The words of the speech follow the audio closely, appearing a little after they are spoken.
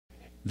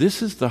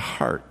This is the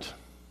heart.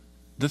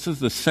 This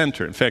is the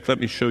center. In fact, let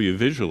me show you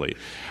visually.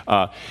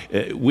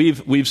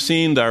 We've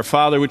seen our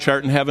Father which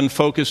art in heaven,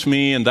 focus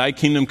me, and thy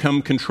kingdom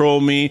come,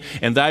 control me,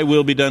 and thy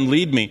will be done,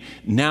 lead me.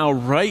 Now,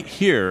 right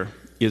here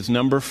is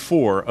number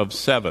 4 of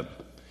 7.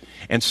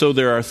 And so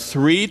there are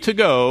 3 to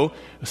go,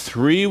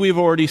 3 we've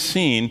already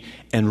seen,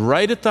 and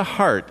right at the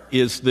heart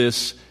is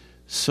this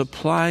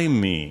supply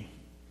me,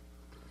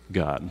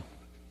 God.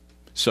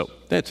 So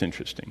that's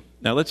interesting.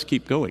 Now let's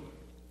keep going.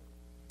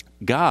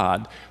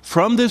 God,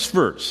 from this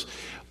verse,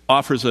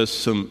 offers us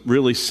some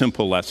really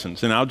simple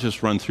lessons, and I'll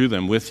just run through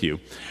them with you.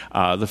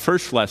 The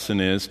first lesson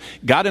is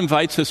God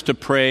invites us to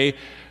pray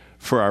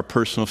for our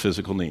personal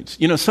physical needs.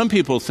 You know, some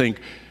people think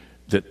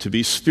that to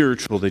be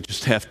spiritual, they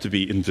just have to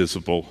be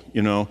invisible,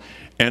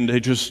 and they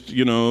just,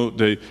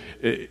 in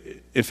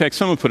fact,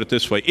 someone put it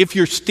this way: if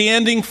you're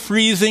standing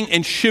freezing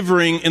and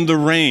shivering in the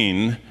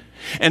rain,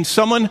 and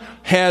someone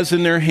has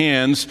in their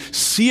hands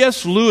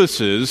C.S.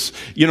 Lewis's,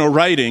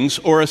 writings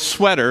or a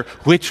sweater,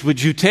 which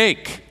would you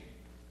take?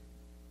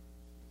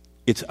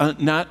 It's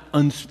not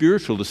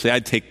unspiritual to say,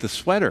 I'd take the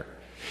sweater.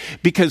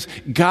 Because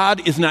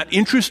God is not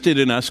interested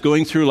in us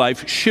going through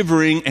life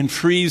shivering and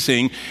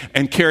freezing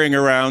and carrying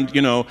around,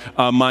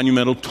 a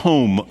monumental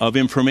tome of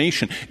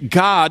information.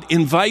 God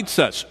invites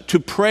us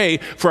to pray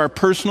for our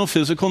personal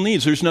physical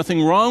needs. There's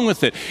nothing wrong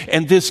with it.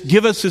 And this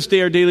give us this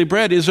day our daily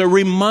bread is a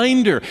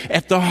reminder.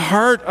 At the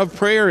heart of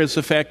prayer is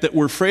the fact that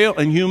we're frail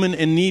and human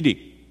and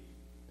needy.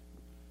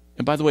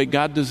 And by the way,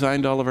 God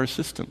designed all of our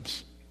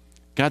systems.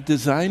 God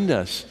designed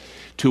us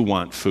to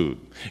want food.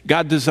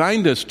 God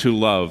designed us to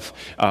love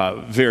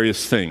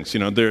various things.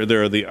 There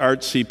are the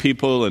artsy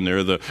people, and there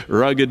are the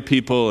rugged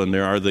people, and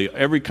there are the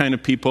every kind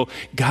of people.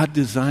 God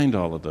designed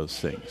all of those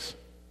things.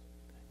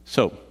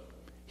 So,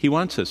 He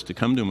wants us to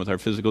come to Him with our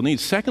physical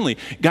needs. Secondly,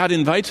 God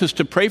invites us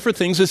to pray for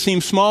things that seem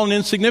small and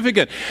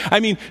insignificant. I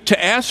mean,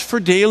 to ask for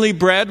daily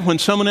bread when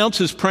someone else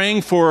is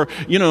praying for,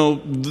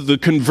 the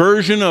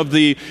conversion of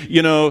the,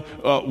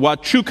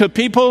 Huachuca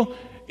people,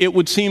 it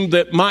would seem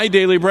that my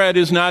daily bread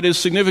is not as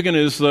significant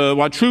as the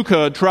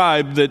Huachuca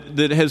tribe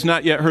that has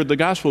not yet heard the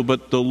gospel.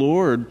 But the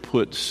Lord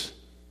puts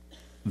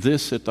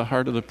this at the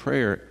heart of the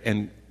prayer,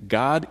 and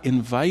God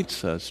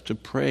invites us to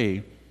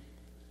pray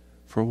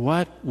for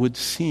what would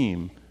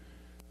seem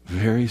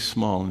very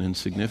small and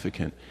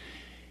insignificant,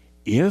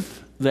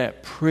 if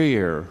that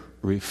prayer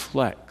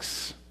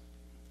reflects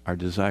our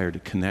desire to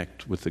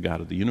connect with the God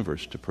of the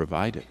universe to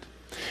provide it.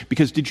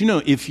 Because did you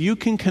know, if you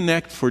can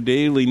connect for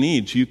daily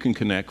needs, you can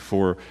connect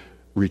for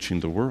reaching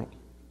the world.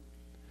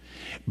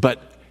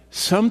 But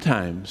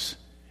sometimes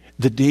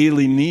the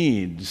daily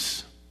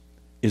needs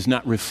is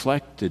not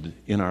reflected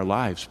in our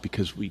lives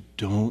because we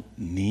don't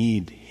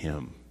need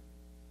Him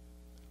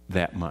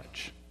that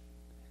much.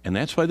 And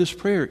that's why this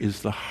prayer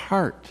is the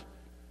heart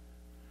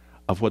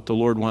of what the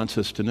Lord wants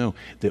us to know,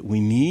 that we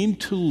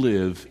need to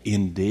live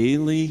in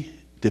daily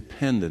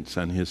dependence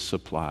on His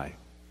supply.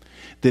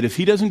 That if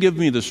He doesn't give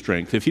me the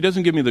strength, if He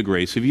doesn't give me the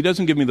grace, if He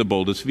doesn't give me the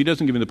boldness, if He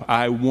doesn't give me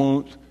I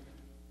won't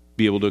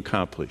be able to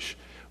accomplish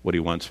what He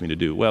wants me to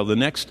do. Well, the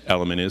next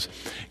element is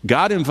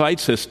God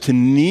invites us to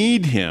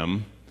need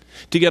Him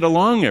to get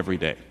along every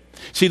day.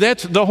 See,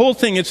 that's the whole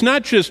thing. It's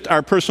not just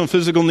our personal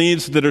physical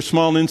needs that are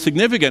small and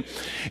insignificant.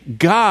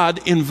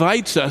 God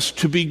invites us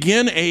to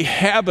begin a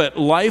habit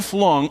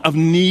lifelong of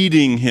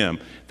needing Him.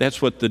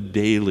 That's what the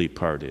daily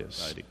part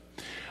is.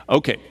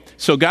 Okay.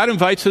 So God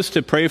invites us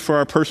to pray for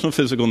our personal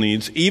physical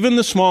needs, even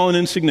the small and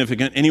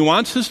insignificant, and He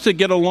wants us to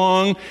get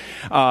along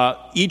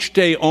each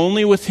day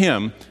only with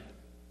Him.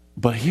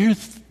 But here it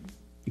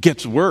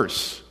gets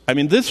worse. I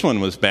mean, this one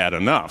was bad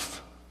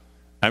enough.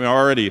 I mean,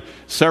 already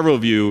several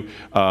of you,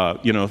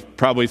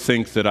 probably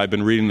think that I've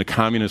been reading the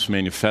Communist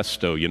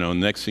Manifesto. And the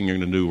next thing you're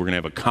going to do, we're going to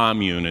have a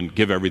commune and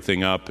give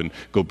everything up and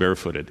go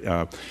barefooted.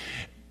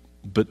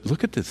 But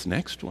look at this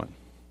next one.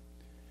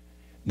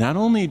 Not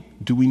only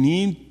do we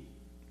need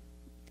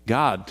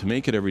God to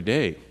make it every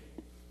day.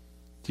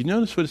 Do you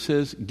notice what it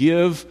says?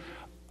 Give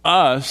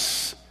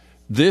us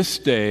this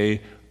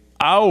day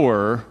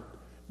our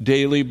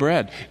daily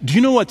bread. Do you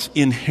know what's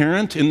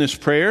inherent in this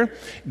prayer?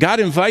 God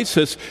invites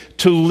us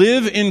to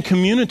live in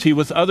community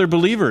with other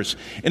believers.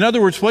 In other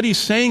words, what He's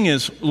saying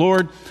is,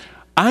 Lord,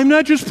 I'm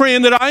not just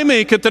praying that I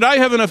make it, that I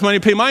have enough money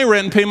to pay my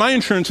rent and pay my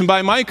insurance and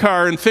buy my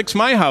car and fix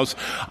my house.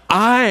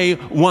 I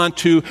want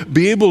to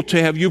be able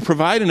to have You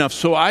provide enough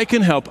so I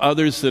can help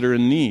others that are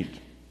in need.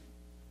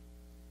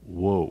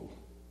 Whoa,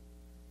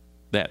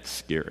 that's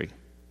scary.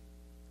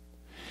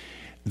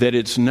 That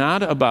it's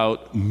not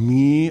about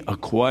me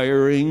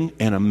acquiring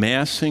and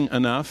amassing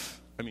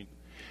enough.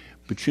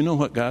 But you know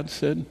what God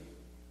said?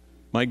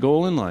 My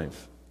goal in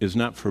life is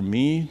not for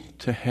me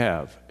to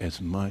have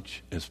as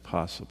much as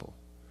possible,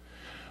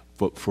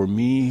 but for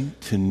me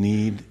to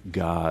need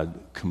God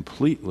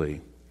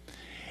completely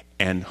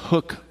and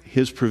hook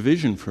His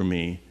provision for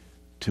me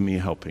to me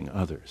helping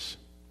others.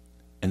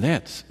 And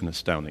that's an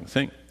astounding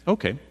thing.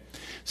 Okay.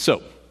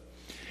 So,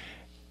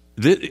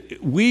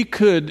 We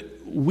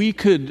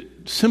could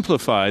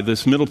simplify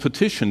this middle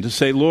petition to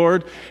say,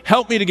 Lord,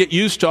 help me to get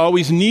used to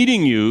always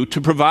needing you to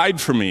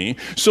provide for me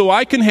so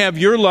I can have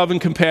your love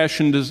and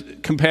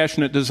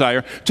compassionate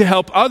desire to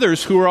help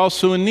others who are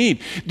also in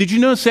need. Did you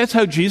notice that's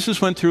how Jesus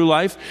went through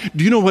life?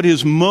 Do you know what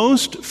his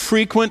most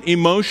frequent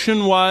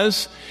emotion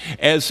was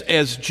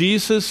as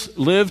Jesus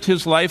lived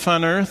his life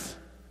on earth?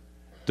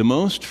 The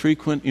most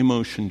frequent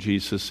emotion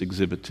Jesus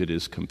exhibited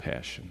is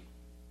compassion.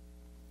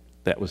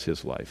 That was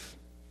his life.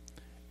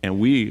 And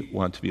we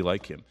want to be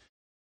like him.